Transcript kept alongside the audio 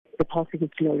The passing of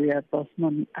Gloria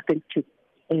Bosman, I think, took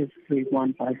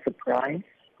everyone by surprise.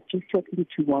 Just talking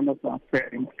to one of our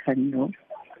friends, Kano,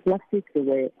 last week they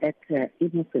were at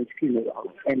Innocent's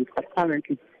funeral, and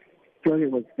apparently Gloria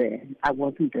was there. I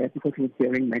wasn't there because he was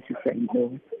wearing my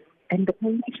sister-in-law. And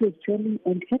apparently she was jolly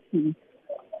and happy.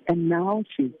 And now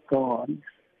she's gone.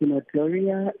 You know,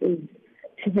 Gloria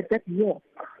she had that walk.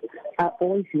 I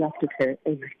always laughed at her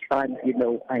every time,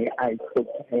 I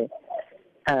spoke to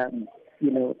her.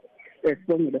 There's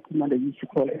one of the commander used to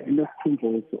call her Los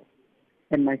Kumbozo.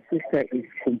 And my sister is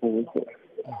Kumbozo.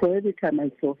 So every time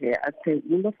I saw her, I'd say,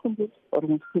 Los Kumbozo or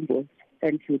Los Kumbozo.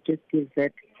 And she would just give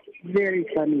that very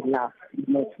funny laugh,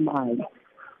 smile.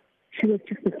 She was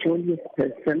just the jolliest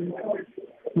person,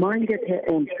 minded her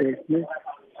own business,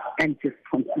 and just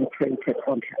concentrated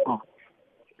on her art.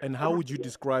 And how would you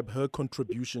describe her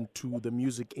contribution to the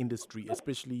music industry,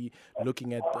 especially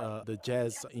looking at the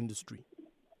jazz industry?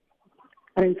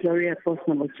 I think Gloria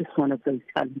Bosman was just one of those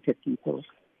talented people,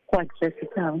 quite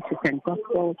versatile. She sang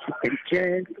gospel, she sang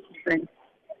jazz, she sang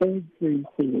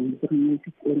everything. The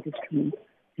music industry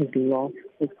has lost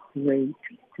a great,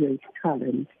 great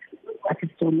talent. I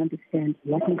just don't understand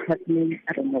what is happening.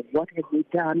 I don't know what have we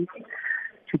done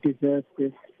to deserve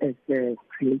this as a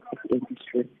creative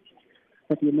industry.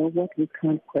 But you know what? We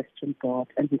can't question God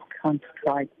and we can't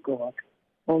fight God.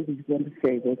 All we want to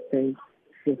say was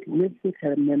live with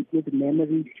her with the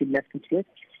memories she left us with,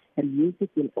 and music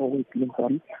will always live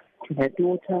on. To her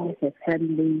daughter, her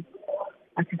family,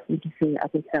 I just want to say,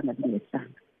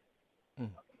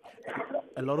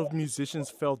 A lot of musicians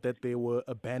felt that they were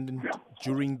abandoned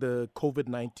during the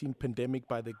COVID-19 pandemic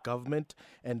by the government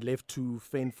and left to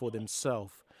fend for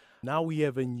themselves. Now we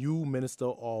have a new Minister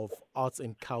of Arts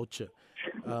and Culture.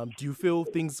 Do you feel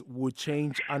things will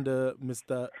change under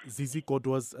Mr. Zizi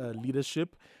Kodwa's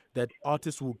leadership, that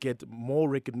artists will get more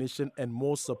recognition and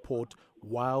more support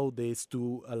while they're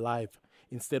still alive,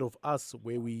 instead of us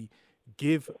where we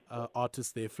give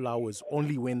artists their flowers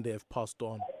only when they've passed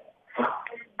on?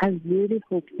 I really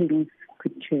hope things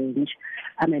could change.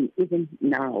 I mean, even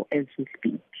now, as we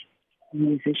speak,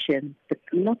 musicians, but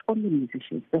not only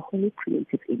musicians, the whole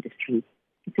creative industry,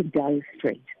 it's a dire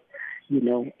strait.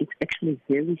 It's actually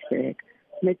very sad.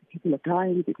 Many people are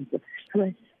dying because of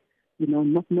stress,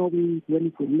 not knowing when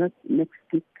is your next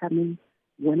gig coming,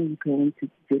 when is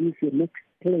your next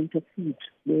plate of food,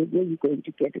 where are you going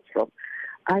to get it from?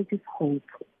 I just hope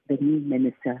the new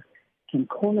minister can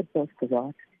call a boss of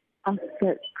art, ask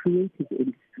the creative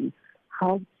industry,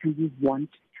 how do you want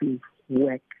to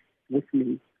work with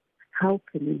me? How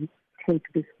can we take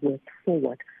this work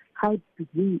forward? How do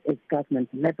we as government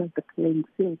level the playing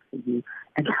field for you?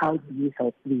 And how do we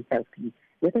help you?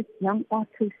 Whether it's young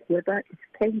artists, whether it's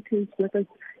painters, whether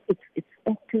it's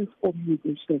actors or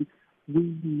musicians,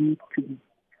 we need to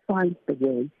find the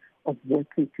way of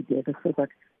working together so that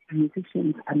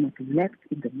musicians are not left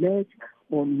in the lurch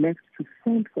or left to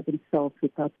fend for themselves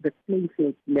without the playing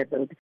field leveled.